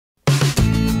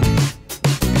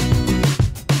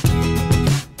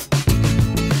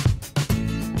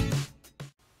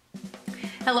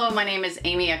Hello, my name is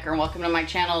Amy Ecker and welcome to my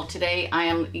channel. Today I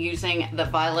am using the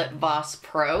Violet Voss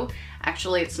Pro.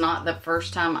 Actually, it's not the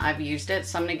first time I've used it,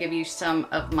 so I'm going to give you some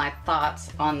of my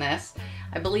thoughts on this.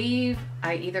 I believe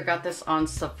I either got this on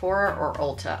Sephora or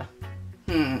Ulta.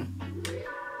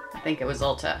 I think it was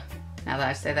Ulta. Now that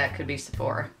I say that, could be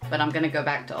Sephora, but I'm going to go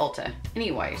back to Ulta.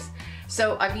 Anyways,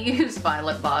 so I've used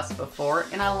Violet Voss before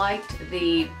and I liked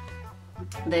the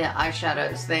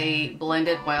eyeshadows. They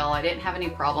blended well. I didn't have any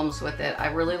problems with it. I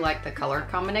really like the color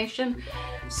combination.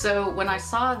 So when I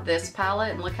saw this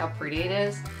palette, and look how pretty it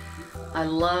is, I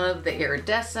love the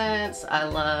iridescence. I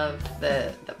love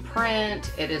the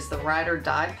print. It is the Ride or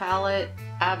Die palette.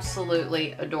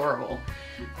 Absolutely adorable.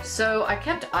 So I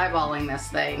kept eyeballing this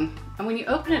thing, and when you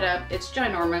open it up, it's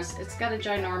ginormous. It's got a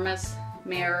ginormous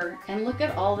mirror, and look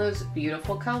at all those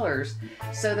beautiful colors.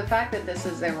 So the fact that this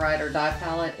is a Ride or Die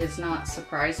palette is not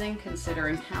surprising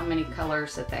considering how many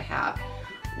colors that they have.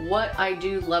 What I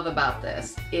do love about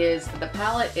this is the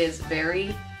palette is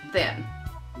very thin.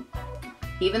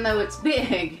 Even though it's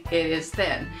big, it is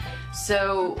thin.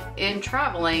 So in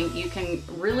traveling, you can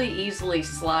really easily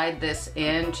slide this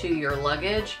into your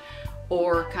luggage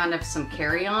or kind of some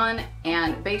carry-on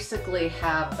and basically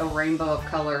have a rainbow of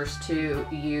colors to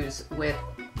use with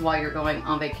while you're going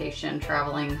on vacation,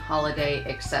 traveling, holiday,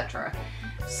 etc.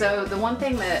 So the one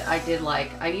thing that I did like,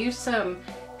 I used some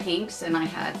pinks and I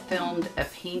had filmed a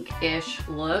pinkish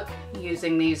look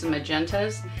using these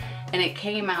magentas and it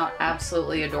came out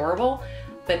absolutely adorable.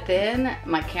 But then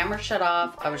my camera shut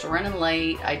off, I was running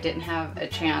late, I didn't have a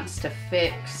chance to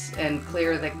fix and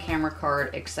clear the camera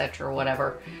card, etc.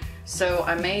 whatever. So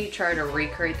I may try to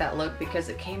recreate that look because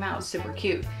it came out super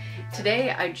cute. Today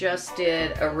I just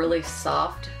did a really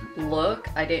soft look.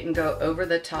 I didn't go over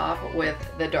the top with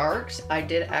the darks. I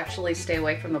did actually stay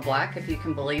away from the black, if you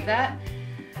can believe that.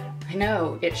 I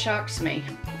know, it shocks me.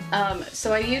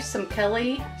 So I used some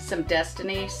Kelly, some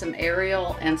Destiny, some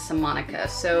Ariel, and some Monica.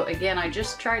 So again, I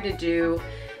just tried to do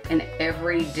an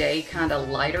everyday kind of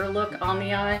lighter look on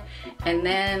the eye, and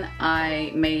then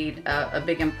I made a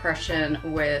big impression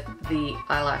with the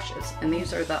eyelashes, and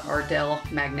these are the Ardell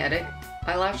magnetic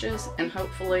eyelashes, and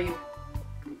hopefully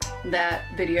that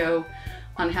video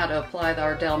on how to apply the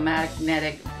Ardell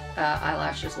magnetic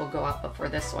eyelashes will go out before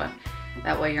this one.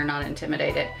 That way you're not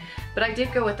intimidated. But I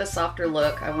did go with a softer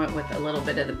look. I went with a little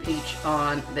bit of the peach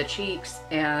on the cheeks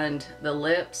and the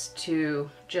lips to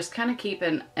just kind of keep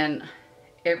an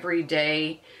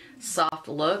everyday soft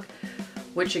look,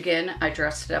 which again, I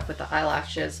dressed it up with the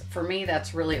eyelashes. For me,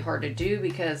 that's really hard to do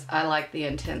because I like the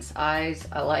intense eyes.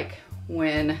 I like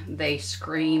when they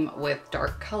scream with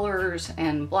dark colors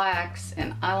and blacks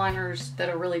and eyeliners that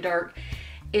are really dark.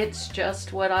 It's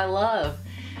just what I love.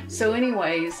 So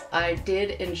anyways, I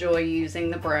did enjoy using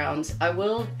the browns. I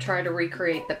will try to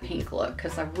recreate the pink look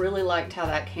because I really liked how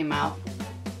that came out.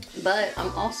 But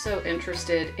I'm also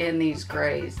interested in these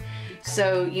grays.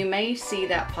 So you may see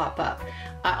that pop up.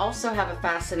 I also have a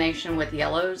fascination with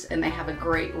yellows, and they have a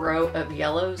great row of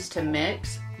yellows to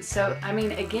mix. So, I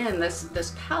mean, again,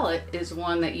 this palette is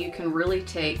one that you can really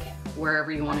take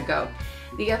wherever you want to go.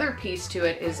 The other piece to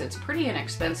it is it's pretty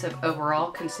inexpensive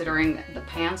overall considering the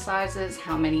pan sizes,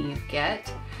 how many you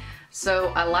get.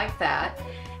 So I like that.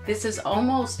 This is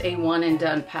almost a one and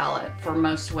done palette for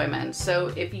most women. So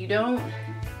if you don't,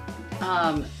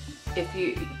 if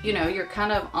you know, you're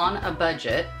kind of on a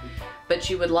budget, but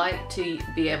you would like to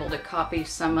be able to copy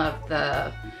some of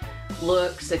the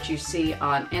looks that you see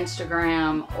on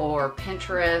Instagram or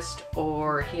Pinterest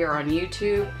or here on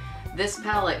YouTube, this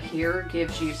palette here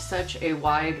gives you such a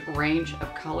wide range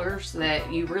of colors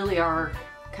that you really are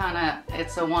kind of,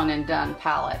 it's a one and done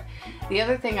palette. The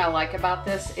other thing I like about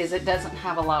this is it doesn't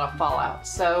have a lot of fallout.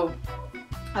 So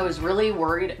I was really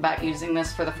worried about using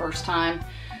this for the first time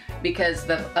because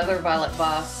the other Violet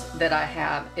Voss that I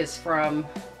have is from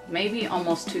maybe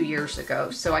almost 2 years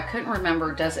ago. So I couldn't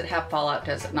remember, does it have fallout,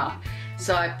 does it not?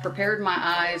 So I prepared my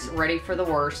eyes ready for the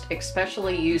worst,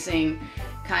 especially using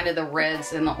kind of the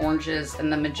reds and the oranges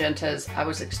and the magentas. I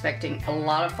was expecting a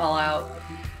lot of fallout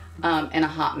and a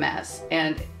hot mess,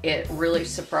 and it really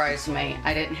surprised me.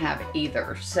 I didn't have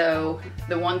either. So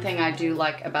the one thing I do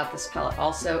like about this palette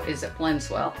also is it blends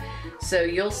well. So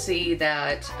you'll see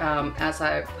that as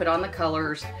I put on the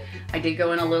colors, I did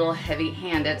go in a little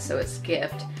heavy-handed, so it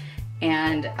skipped,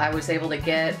 and I was able to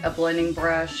get a blending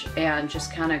brush and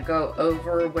just kind of go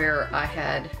over where I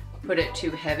had put it too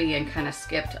heavy and kind of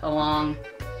skipped along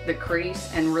the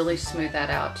crease and really smooth that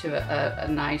out to a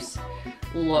nice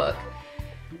look.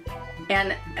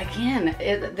 And again,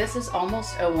 this is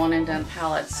almost a one and done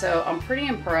palette, so I'm pretty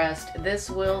impressed. This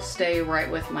will stay right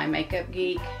with my Makeup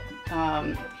Geek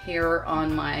here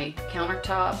on my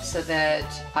countertop so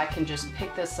that I can just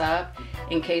pick this up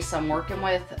in case I'm working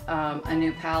with a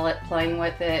new palette, playing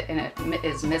with it, and it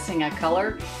is missing a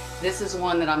color. This is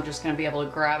one that I'm just going to be able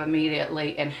to grab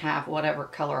immediately and have whatever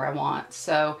color I want.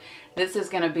 So this is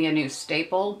going to be a new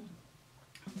staple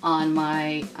on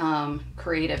my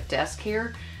creative desk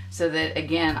here, so that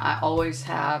again I always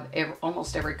have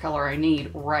almost every color I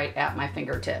need right at my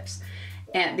fingertips.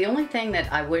 And the only thing that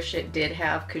I wish it did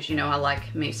have, because you know I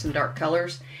like me some dark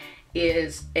colors,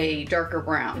 is a darker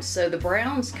brown. So the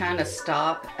browns kind of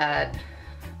stop at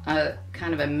a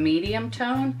kind of a medium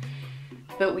tone,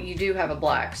 but you do have a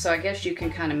black, so I guess you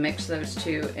can kind of mix those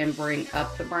two and bring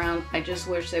up the brown. I just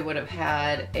wish they would have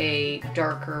had a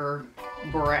darker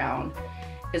brown.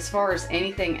 As far as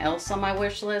anything else on my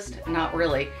wish list, not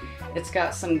really. It's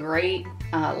got some great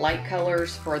light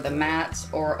colors for the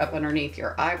mattes or up underneath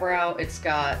your eyebrow. It's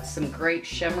got some great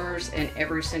shimmers in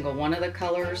every single one of the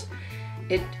colors.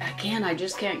 Again, I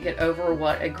just can't get over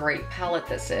what a great palette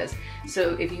this is.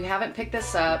 So if you haven't picked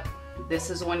this up, this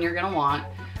is one you're gonna want.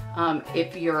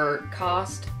 If you're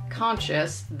cost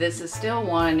conscious, this is still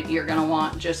one you're gonna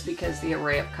want just because the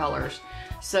array of colors.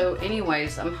 So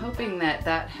anyways, I'm hoping that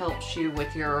that helps you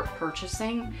with your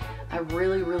purchasing. I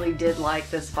really, really did like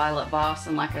this Violet Voss,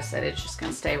 and like I said, it's just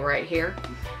gonna stay right here.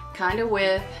 Kind of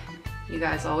with, you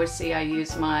guys always see I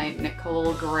use my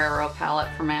Nicole Guerrero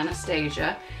palette from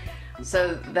Anastasia.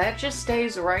 So that just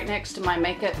stays right next to my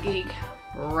Makeup Geek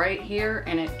right here,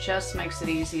 and it just makes it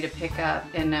easy to pick up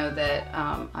and know that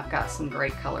I've got some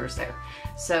great colors there.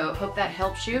 So hope that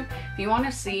helps you. If you want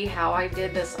to see how I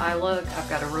did this eye look, I've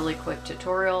got a really quick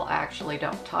tutorial. I actually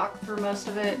don't talk through most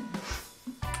of it.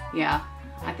 Yeah,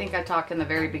 I think I talk in the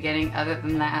very beginning. Other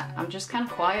than that, I'm just kind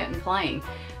of quiet and playing.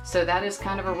 So that is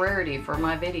kind of a rarity for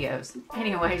my videos.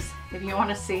 Anyways, if you want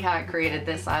to see how I created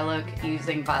this eye look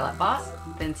using Violet Voss,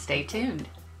 then stay tuned.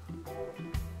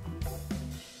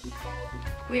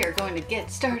 We are going to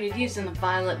get started using the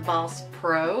Violet Voss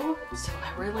Pro. So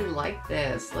I really like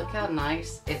this. Look how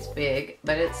nice. It's big,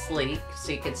 but it's sleek,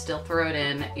 so you could still throw it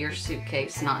in your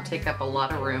suitcase, not take up a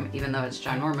lot of room, even though it's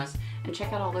ginormous. And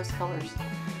check out all those colors.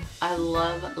 I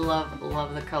love, love,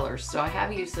 love the colors. So I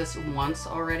have used this once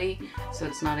already, so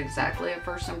it's not exactly a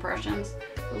first impressions.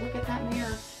 But look at that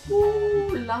mirror.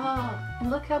 Ooh la! And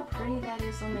look how pretty that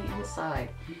is on the inside.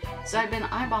 So I've been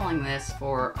eyeballing this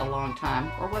for a long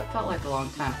time, or what felt like a long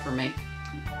time for me.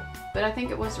 But I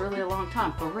think it was really a long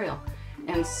time, for real.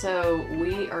 And so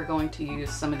we are going to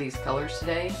use some of these colors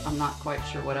today. I'm not quite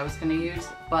sure what I was going to use,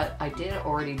 but I did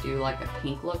already do like a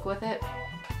pink look with it.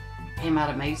 Came out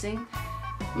amazing.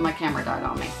 My camera died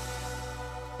on me.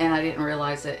 And I didn't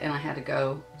realize it, and I had to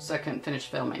go, so I couldn't finish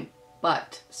filming.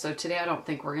 But, so today I don't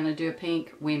think we're going to do a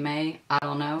pink. We may. I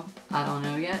don't know. I don't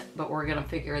know yet. But we're going to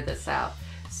figure this out.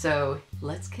 So,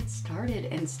 let's get started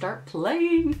and start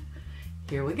playing.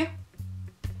 Here we go.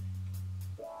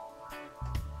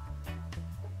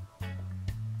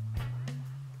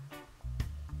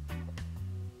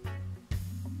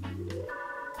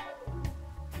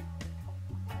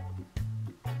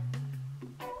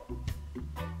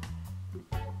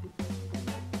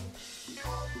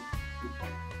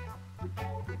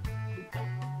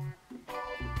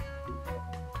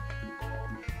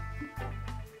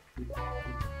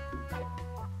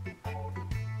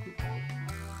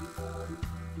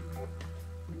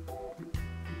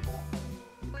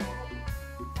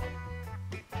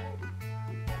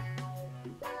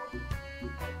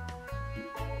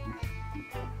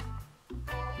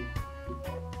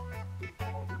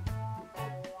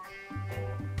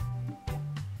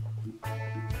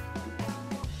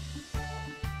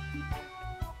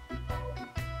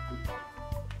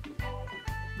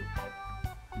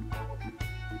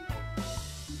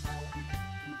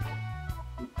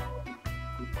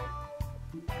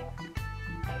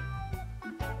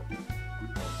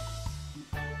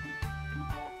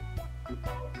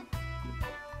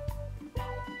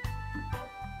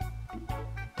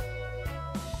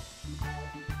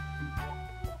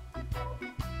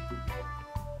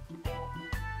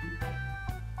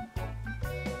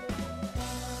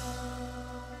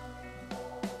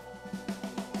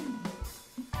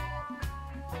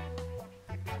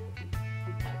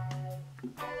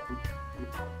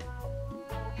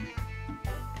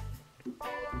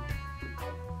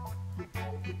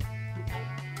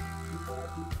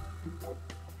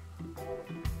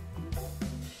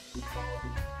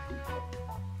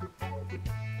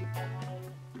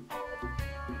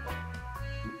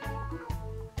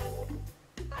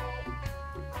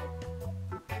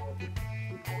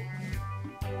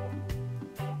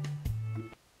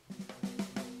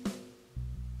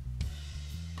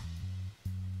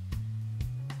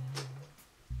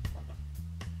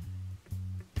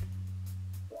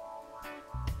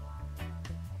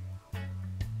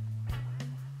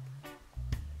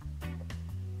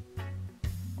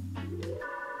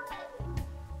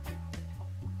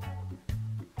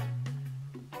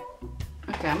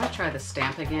 Okay, I'm gonna try the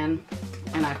stamp again.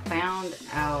 And I found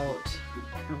out,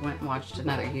 I went and watched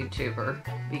another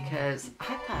YouTuber because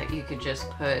I thought you could just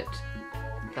put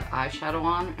the eyeshadow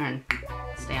on and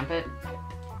stamp it.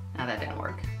 No, that didn't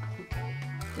work.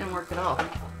 Didn't work at all.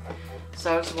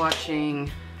 So I was watching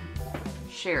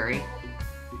Sherry,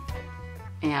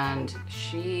 and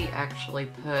she actually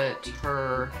put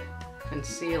her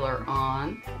concealer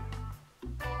on.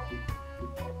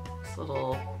 This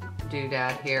little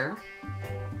doodad here.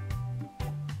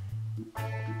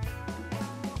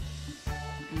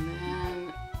 And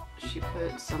then she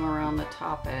put some around the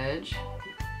top edge.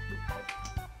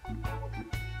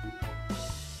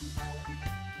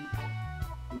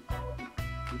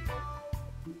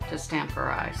 To stamp her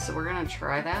eyes. So we're gonna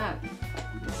try that.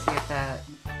 Let's see if that,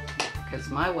 because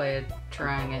my way of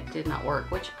trying it did not work,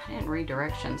 which I didn't read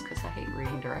directions because I hate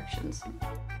reading directions.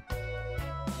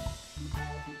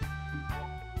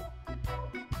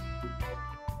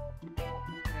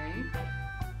 Okay.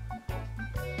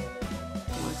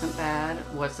 Wasn't bad,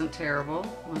 wasn't terrible.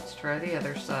 Let's try the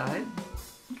other side.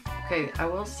 Okay, I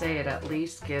will say it at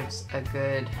least gives a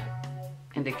good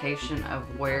indication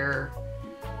of where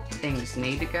things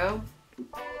need to go.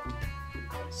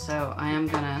 So I am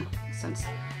gonna, since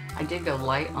I did go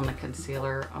light on the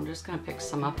concealer, I'm just gonna pick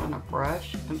some up on a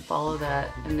brush and follow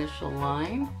that initial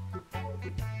line.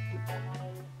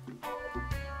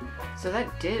 So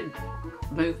that did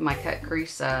move my cut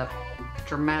crease up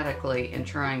dramatically in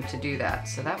trying to do that.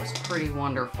 So that was pretty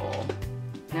wonderful.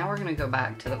 Now we're gonna go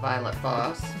back to the Violet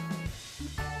Boss.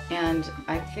 And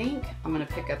I think I'm gonna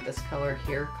pick up this color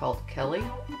here called Kelly.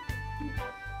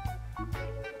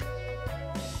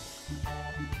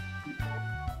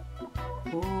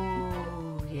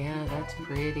 Ooh, yeah, that's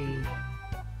pretty.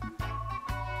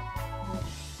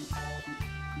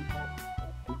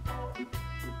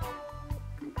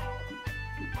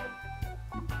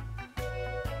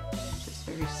 Just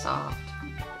very soft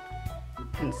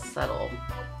and subtle.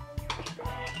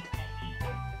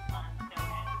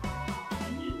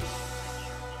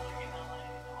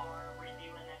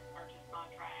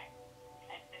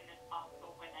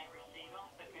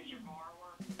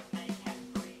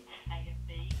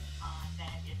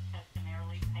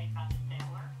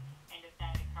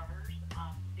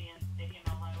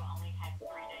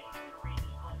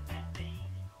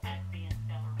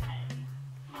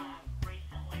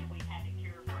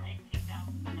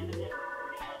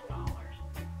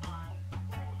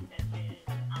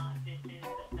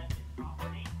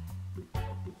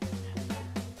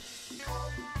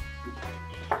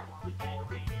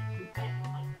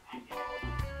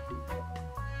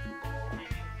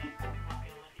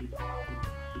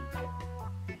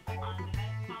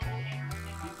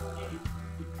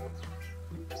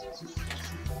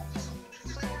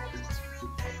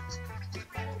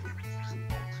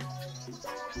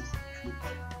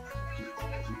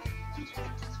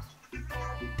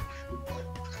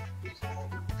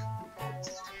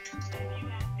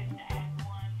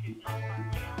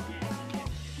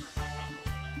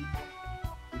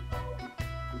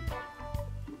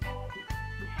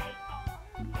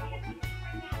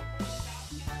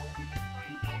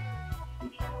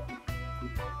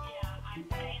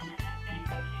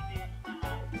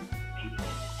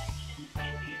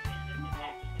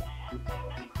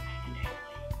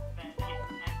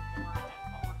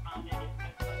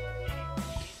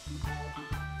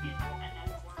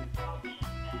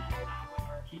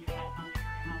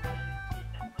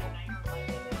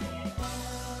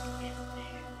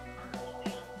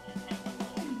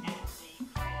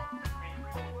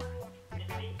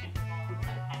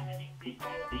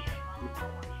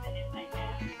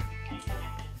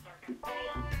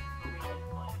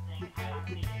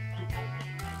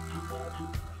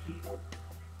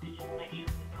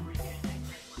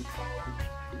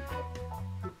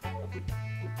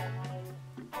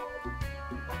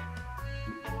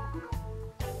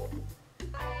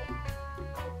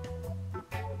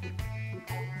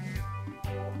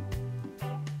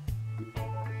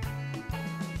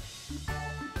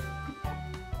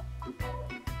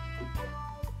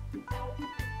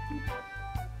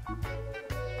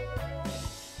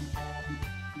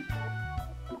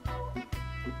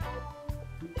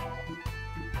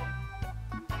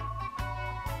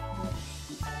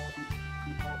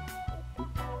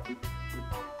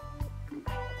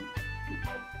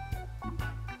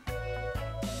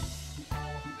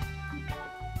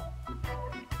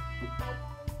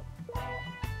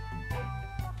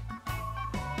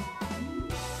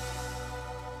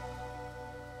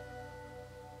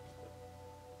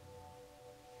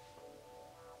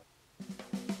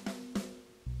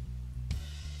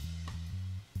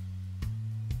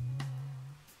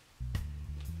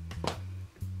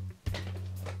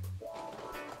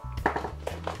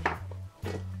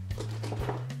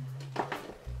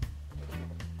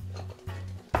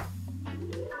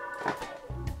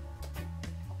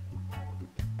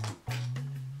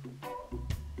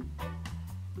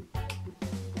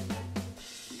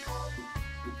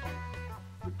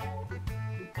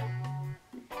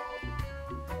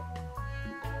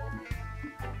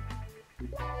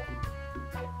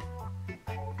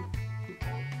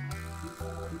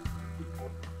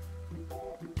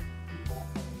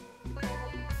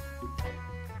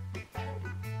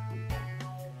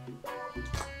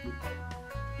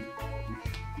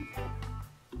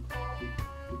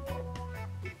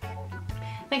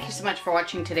 Thank you so much for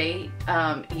watching today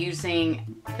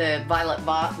using the Violet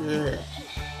Boss.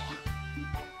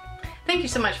 Thank you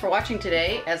so much for watching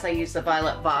today as I use the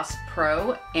Violet Boss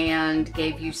Pro and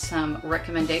gave you some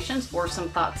recommendations or some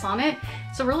thoughts on it.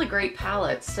 It's a really great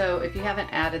palette, so if you haven't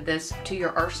added this to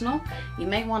your arsenal, you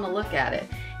may want to look at it.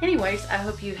 Anyways, I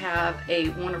hope you have a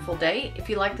wonderful day. If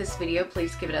you like this video,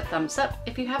 please give it a thumbs up.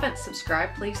 If you haven't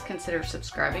subscribed, please consider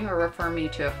subscribing or refer me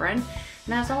to a friend.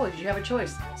 And as always, you have a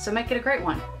choice, so make it a great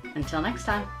one. Until next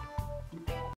time.